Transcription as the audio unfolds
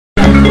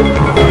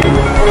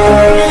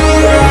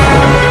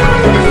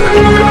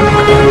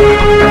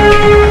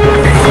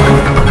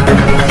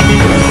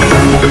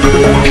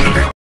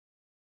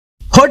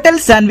Hotel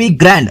Sanvi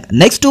Grand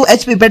next to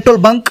HP Petrol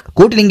Bunk,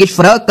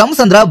 Kotilingeshwara,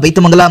 Kamsandra,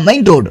 Baitamangala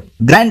Main Road.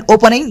 Grand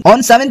opening on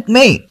 7th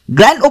May.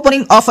 Grand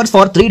opening offers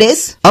for 3 days,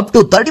 up to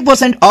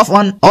 30% off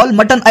on all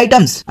mutton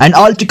items and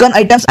all chicken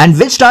items and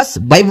veg stars,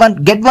 buy one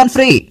get one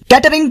free.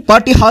 Catering,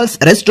 party halls,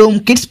 restroom,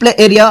 kids play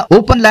area,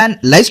 open LAN,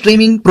 live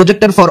streaming,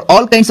 projector for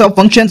all kinds of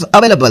functions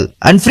available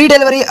and free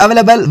delivery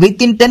available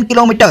within 10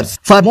 kilometers.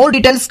 For more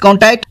details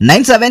contact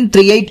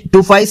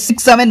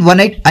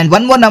 9738256718 and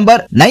one more number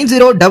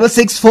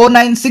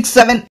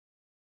 90664967.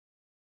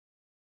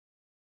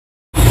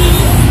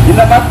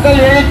 இந்த மக்கள்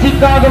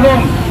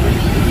எழுச்சிக்காகவும்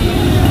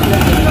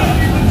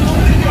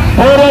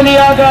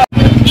பூரணியாக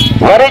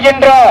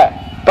வருகின்ற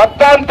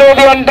 10ஆம்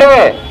தேதி அன்று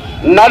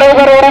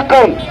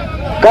நடைபெறவிருக்கும்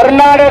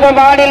கர்நாடக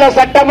மாநில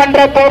சட்டமன்ற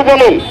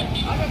தேர்தலில்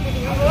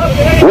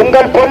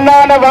உங்கள்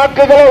பொன்னான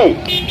வாக்குகளை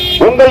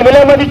உங்கள்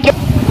விலைமதிக்க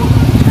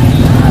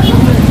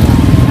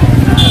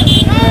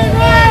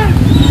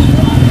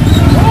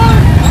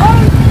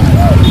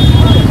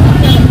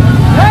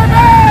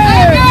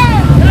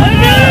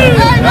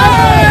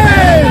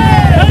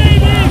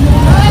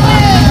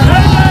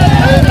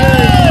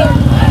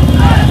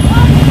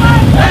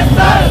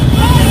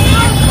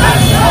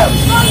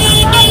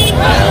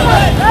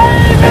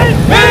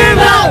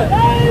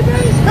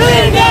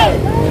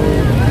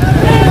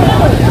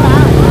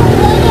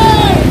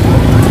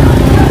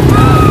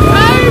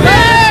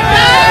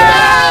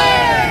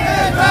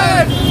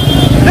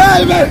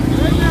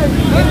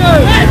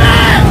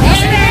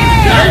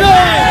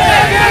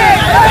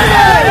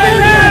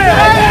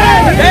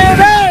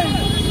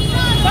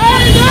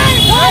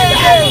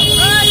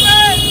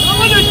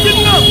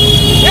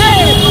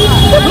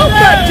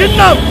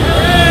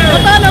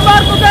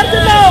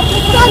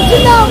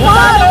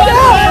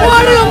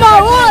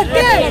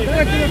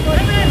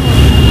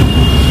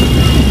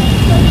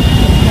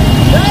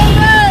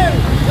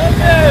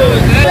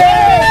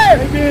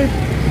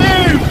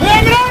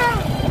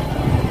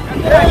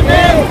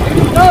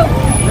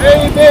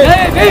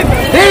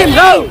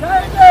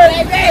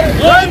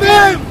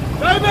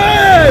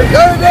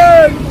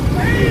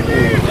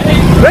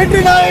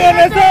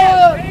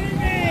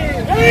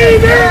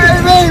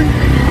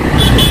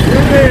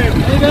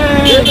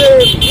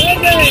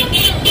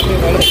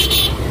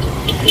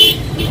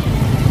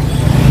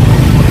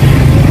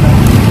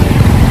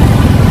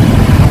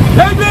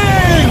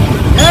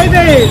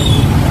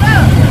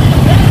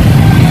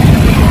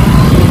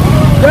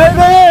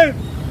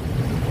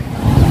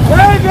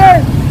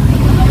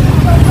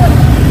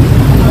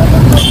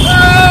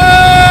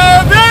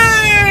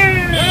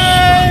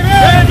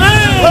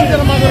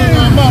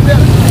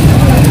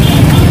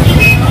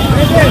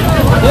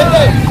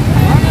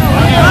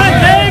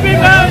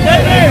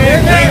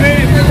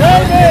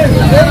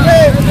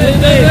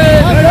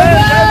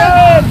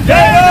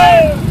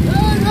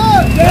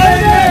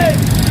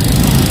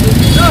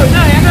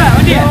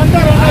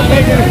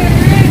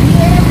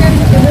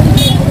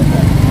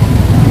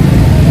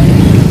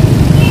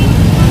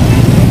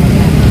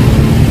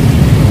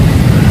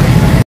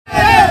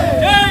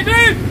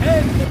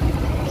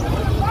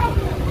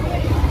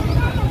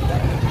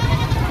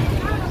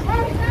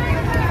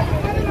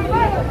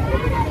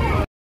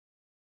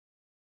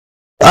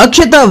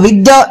Akshata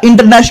Vidya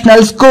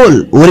International School,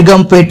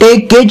 Urigampete,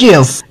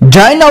 KGF.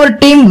 Join our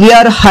team, we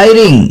are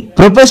hiring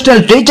professional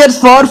teachers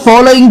for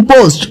following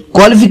posts.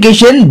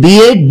 Qualification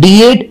BA,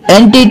 D.Ed,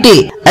 NTT.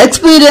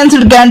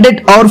 Experienced candidate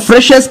or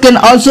freshers can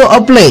also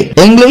apply.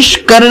 English,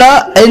 Kannada,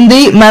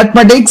 Hindi,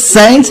 Mathematics,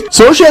 Science,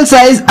 Social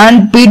Science and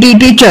PT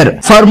teacher.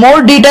 For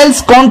more details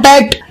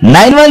contact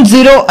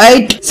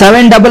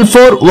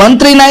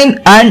 9108-744-139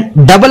 and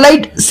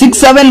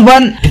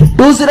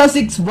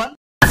 88-671-2061.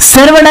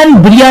 Saravanan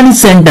Biryani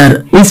Center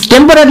is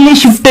temporarily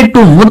shifted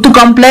to Muthu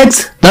Complex,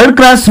 3rd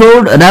Cross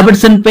Road,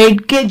 Robertsonpet,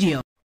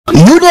 KGF.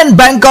 Union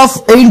Bank of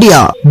India,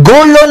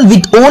 gold loan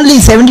with only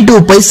 72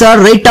 paisa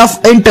rate of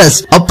interest,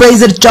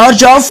 appraiser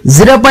charge of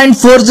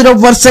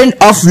 0.40%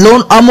 of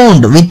loan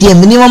amount with a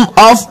minimum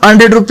of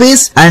 100 rupees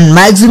and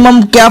maximum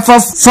cap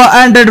of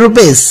 400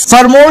 rupees.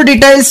 For more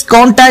details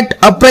contact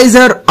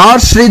appraiser R.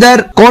 Sridhar,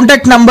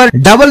 contact number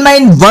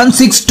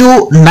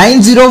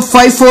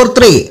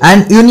 9916290543 and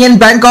Union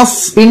Bank of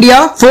India,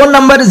 phone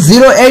number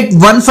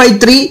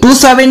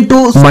 08153-272.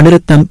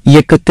 Mani Ratnam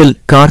இயக்கத்தில்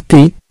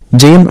கார்த்தி,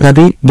 ஜெயம்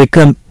ரவி,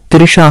 விக்ரம்,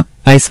 திரிஷா,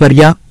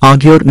 ஐஸ்வர்யா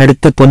ஆகியோர்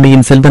நடித்த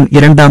பொன்னியின் செல்வன்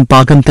 2ஆம்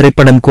பாகம்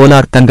திரைப்படம்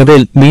கோலார்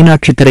தங்கவேல்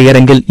மீனாட்சி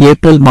திரையரங்கில்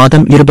April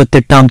மாதம்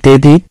 28ஆம்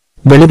தேதி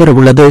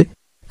வெளிவரவுள்ளது.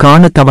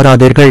 காண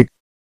தவறாதீர்கள்.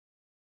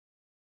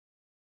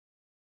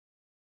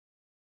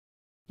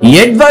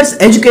 Edwards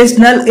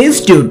Educational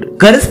Institute,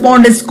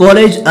 Correspondence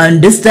College and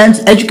Distance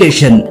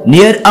Education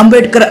near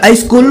Ambedkar High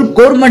School,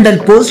 Coromandel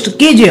Post,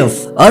 KGF.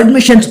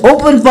 Admissions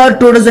open for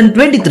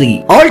 2023.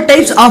 All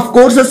types of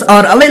courses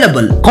are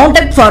available.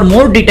 Contact for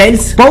more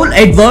details. Paul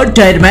Edward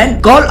Chairman.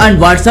 Call and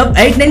WhatsApp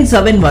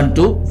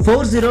 89712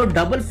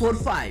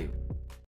 40445.